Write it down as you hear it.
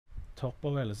top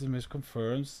of Ellis. Mitch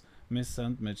confirms Miss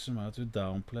sent Mitch and Maya to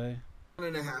downplay.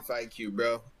 1.5 IQ,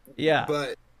 bro. Yeah.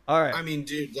 But, all right. I mean,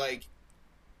 dude, like,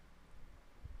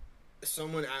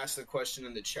 someone asked the question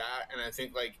in the chat, and I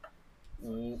think, like,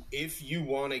 if you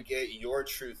want to get your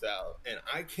truth out, and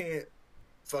I can't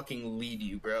fucking lead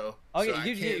you, bro.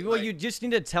 Okay, so you just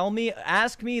need to tell me,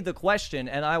 ask me the question,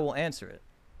 and I will answer it.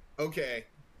 Okay,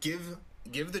 give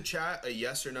the chat a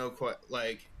yes or no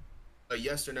a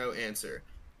yes or no answer.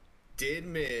 Did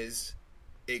Miz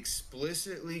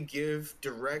explicitly give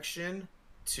direction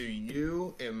to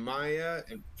you and Maya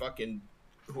and fucking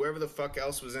whoever the fuck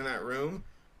else was in that room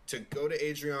to go to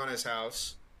Adriana's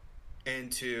house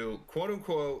and to quote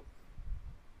unquote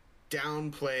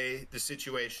downplay the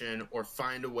situation or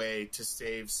find a way to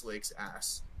save Slick's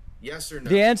ass? Yes or no?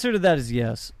 The answer to that is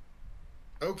yes.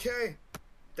 Okay.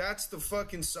 That's the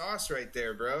fucking sauce right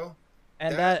there, bro.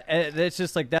 And it's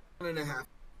just like that. 1.5.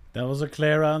 That was a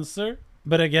clear answer.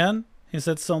 But again, he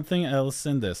said something else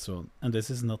in this one. And this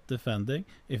is not defending.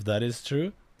 If that is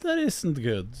true, that isn't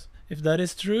good. If that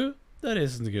is true, that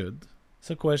isn't good.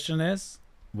 So question is,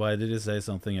 why did he say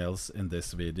something else in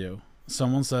this video?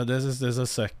 Someone said is this a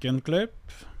second clip?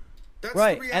 That's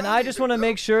right, and I just want to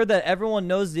make sure that everyone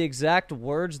knows the exact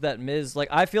words that Miz, like,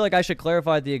 I feel like I should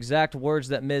clarify the exact words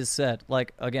that Miz said,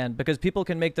 like, again, because people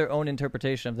can make their own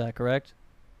interpretation of that, correct?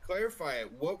 Clarify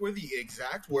it. What were the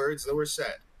exact words that were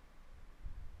said?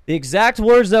 The exact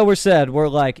words that were said were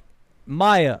like,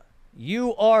 Maya,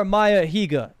 you are Maya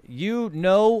Higa. You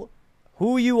know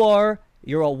who you are.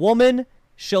 You're a woman.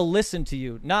 She'll listen to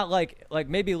you. Not like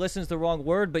maybe listen's the wrong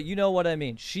word, but you know what I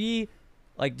mean. She...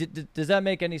 Like, does that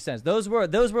make any sense? Those were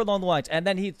along the lines. And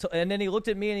then he looked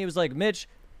at me and he was like, Mitch,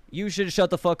 you should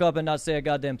shut the fuck up and not say a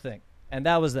goddamn thing. And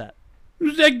that was that.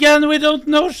 Again, we don't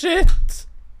know shit.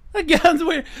 Again,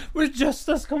 we're just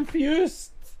as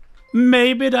confused.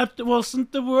 Maybe that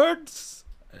wasn't the words.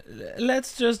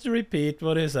 Let's just repeat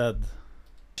what he said.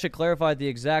 Should clarify the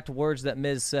exact words that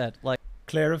Miz said. Like,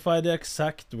 clarify the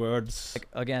exact words. Like,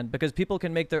 again, because people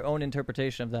can make their own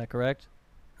interpretation of that, correct?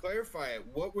 Clarify it.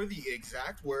 What were the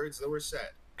exact words that were said?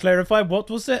 Clarify what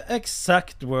was the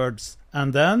exact words.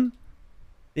 And then?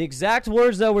 The exact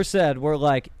words that were said were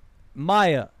like,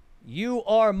 Maya, you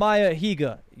are Maya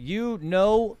Higa. You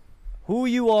know who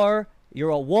you are.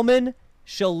 You're a woman.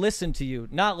 She'll listen to you.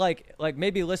 Not like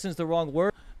maybe listen's the wrong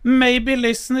word. Maybe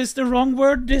listen is the wrong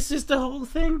word. This is the whole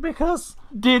thing, because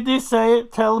did he say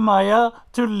tell Maya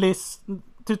to listen,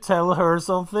 to tell her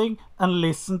something and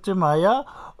listen to Maya?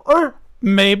 Or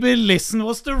maybe listen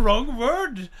was the wrong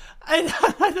word.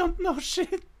 I don't know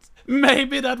shit.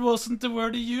 Maybe that wasn't the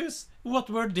word he used. What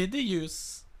word did he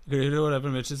use? Whatever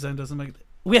Mitch is saying doesn't make it.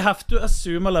 We have to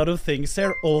assume a lot of things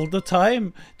here all the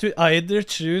time to either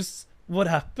choose what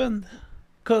happened.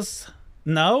 Because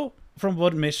now, from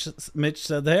what Mitch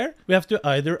said here, we have to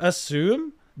either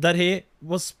assume that he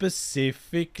was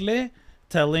specifically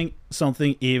telling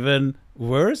something even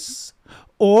worse,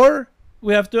 or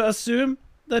we have to assume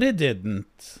that he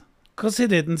didn't. Because he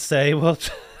didn't say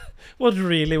what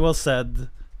really was said.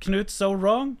 Knut, so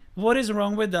wrong? What is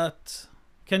wrong with that?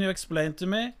 Can you explain to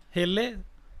me? Hilly,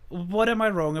 what am I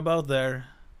wrong about there?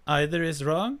 Either is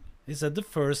wrong. He said the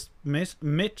first,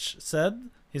 Mitch said,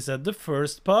 he said the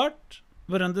first part,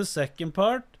 but in the second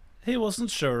part, he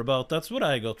wasn't sure about. That's what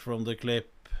I got from the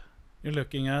clip. You're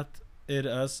looking at it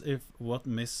as if what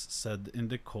Miss said in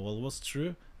the call was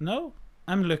true. No,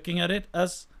 I'm looking at it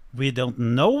as we don't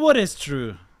know what is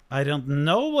true. I don't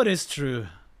know what is true.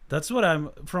 That's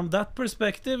what from that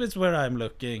perspective, it's where I'm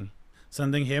looking.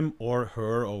 Sending him or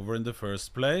her over in the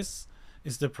first place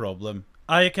is the problem.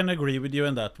 I can agree with you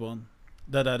on that one.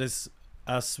 That is,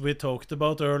 as we talked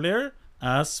about earlier,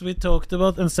 and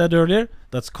said earlier,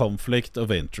 that's conflict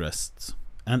of interest.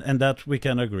 And that we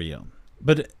can agree on.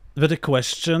 But the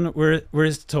question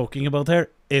we're talking about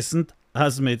here isn't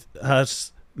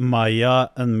has Maya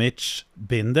and Mitch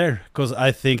been there? Because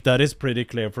I think that is pretty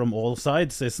clear from all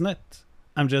sides, isn't it?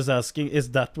 I'm just asking,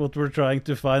 is that what we're trying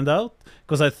to find out?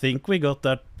 Because I think we got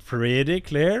that pretty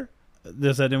clear.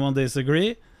 Does anyone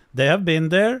disagree? They have been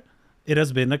there. It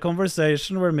has been a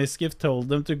conversation where Miskiff told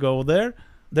them to go there.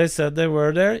 They said they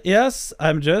were there. Yes,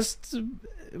 we're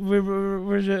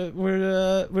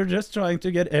just trying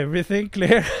to get everything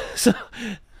clear. So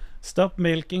stop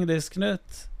milking this,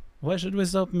 Knut. Why should we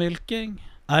stop milking?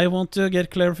 I want to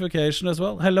get clarification as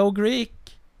well. Hello, Greek.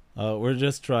 We're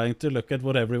just trying to look at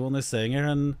what everyone is saying here,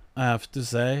 and I have to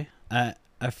say, I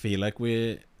feel like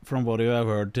from what you have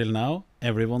heard till now,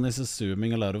 everyone is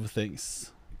assuming a lot of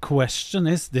things. Question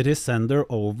is, did he send her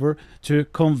over to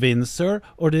convince her,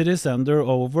 or did he send her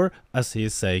over, as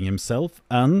he's saying himself,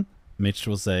 and Mitch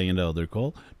was saying in the other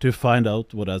call, to find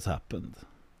out what has happened.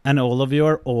 And all of you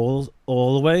are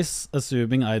always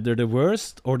assuming either the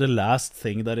worst or the last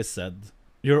thing that is said.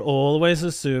 You're always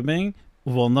assuming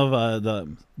one of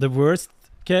the worst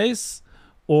case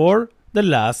or the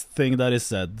last thing that is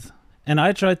said. And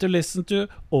I try to listen to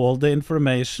all the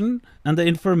information, and the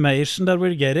information that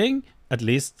we're getting, at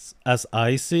least as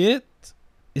I see it,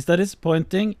 is that it's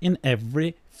pointing in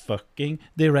every fucking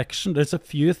direction. There's a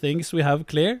few things we have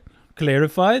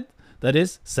clarified. That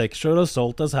is, sexual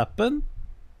assault has happened.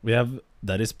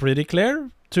 That is pretty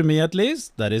clear, to me at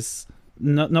least. That is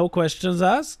no questions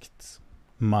asked.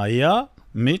 Maya,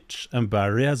 Mitch, and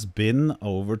Barry has been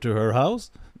over to her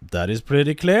house. That is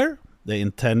pretty clear. The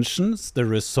intentions, the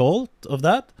result of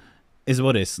that, is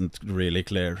what isn't really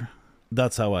clear.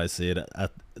 That's how I see it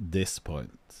at this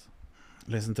point.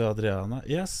 Listen to Adriana.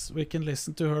 Yes, we can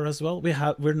listen to her as well.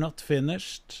 We're not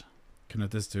finished.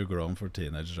 Knut is too grown for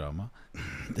teenage drama.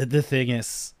 The thing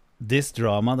is, this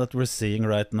drama that we're seeing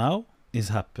right now is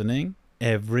happening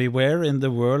everywhere in the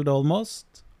world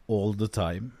almost, all the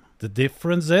time. The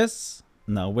difference is,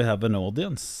 now we have an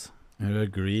audience. You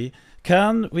agree?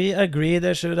 Can we agree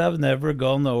they should have never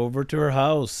gone over to her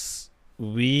house?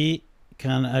 We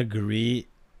can agree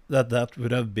that that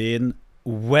would have been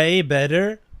way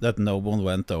better that no one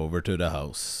went over to the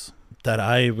house. That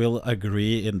I will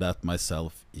agree in that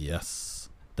myself, yes.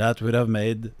 That would have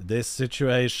made this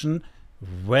situation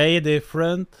way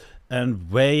different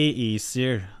and way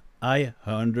easier. I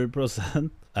 100%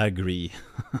 agree.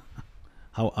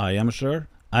 How I am sure?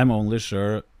 I'm only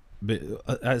sure...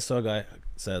 I saw a guy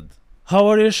said, how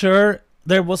are you sure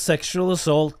there was sexual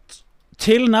assault?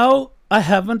 Till now, I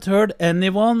haven't heard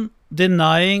anyone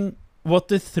denying what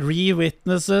the 3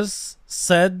 witnesses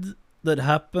said that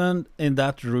happened in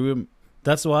that room.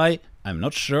 That's why I'm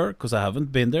not sure, because I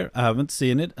haven't been there. I haven't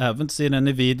seen it. I haven't seen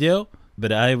any video.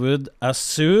 But I would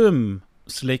assume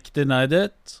Slick denied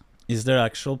it. Is there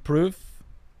actual proof?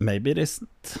 Maybe it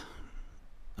isn't.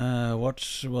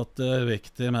 Watch what the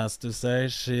victim has to say.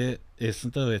 She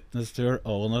isn't a witness to her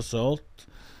own assault.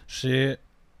 She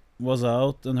was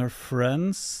out and her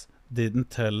friends didn't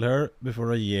tell her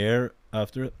before a year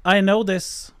after. I know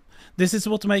this. This is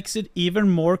what makes it even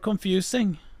more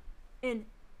confusing. And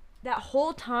that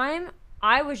whole time,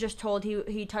 I was just told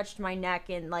he touched my neck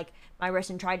and like my wrist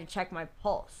and tried to check my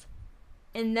pulse.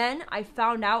 And then I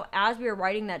found out as we were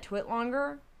writing that twit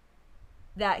longer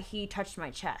that he touched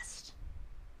my chest.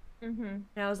 Mm-hmm.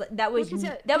 And I was like, that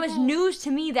was news to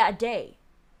me that day,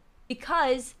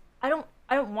 because I don't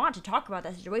want to talk about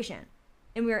that situation,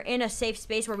 and we were in a safe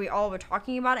space where we all were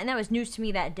talking about it, and that was news to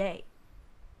me that day.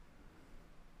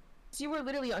 So you were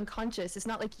literally unconscious. It's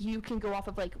not like you can go off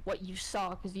of like what you saw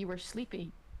because you were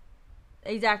sleeping.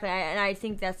 Exactly, and I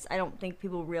think I don't think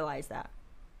people realize that.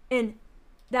 And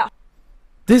that.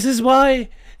 This is why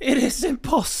it is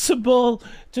impossible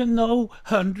to know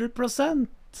 100%.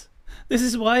 This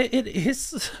is why it is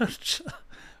such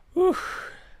a...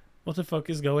 What the fuck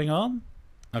is going on?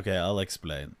 Okay, I'll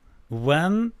explain.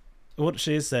 What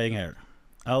she's saying here,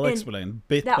 I'll explain.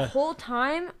 That whole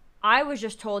time, I was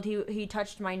just told he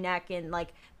touched my neck and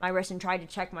like my wrist and tried to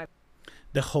check my...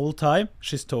 The whole time,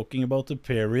 she's talking about the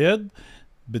period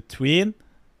between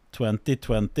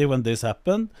 2020 when this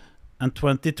happened and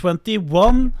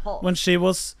 2021 when she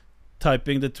was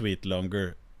typing the tweet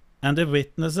longer. And the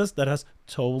witnesses that has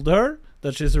told her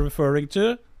that she's referring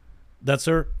to, that's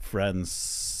her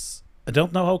friends. I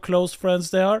don't know how close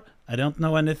friends they are. I don't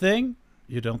know anything.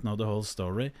 You don't know the whole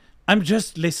story. I'm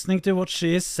just listening to what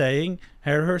she is saying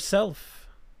here herself.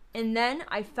 And then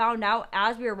I found out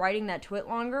as we were writing that twit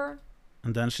longer.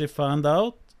 And then she found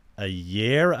out a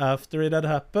year after it had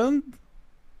happened.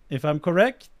 If I'm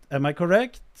correct. Am I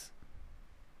correct?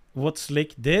 What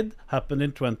Slick did happened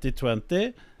in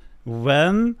 2020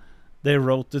 when they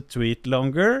wrote the tweet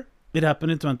longer. It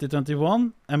happened in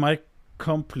 2021. Am I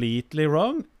completely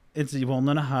wrong? It's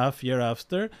 1.5 years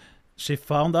after she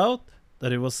found out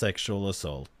that it was sexual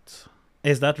assault.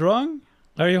 Is that wrong?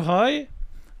 Are you high?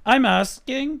 I'm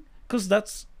asking because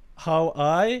that's how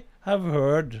I have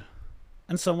heard.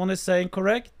 And someone is saying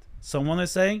correct. Someone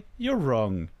is saying you're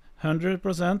wrong.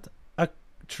 100%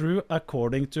 true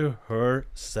according to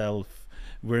herself.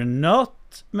 We're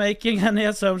not making any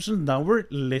assumptions. Now we're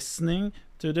listening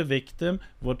to the victim,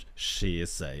 what she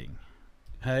is saying.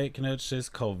 Hey, Knut, she's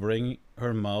covering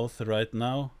her mouth right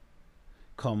now.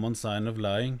 Common sign of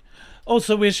lying.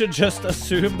 Also, we should just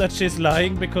assume that she's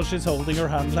lying because she's holding her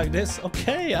hand like this.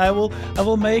 Okay, I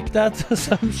will make that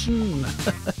assumption.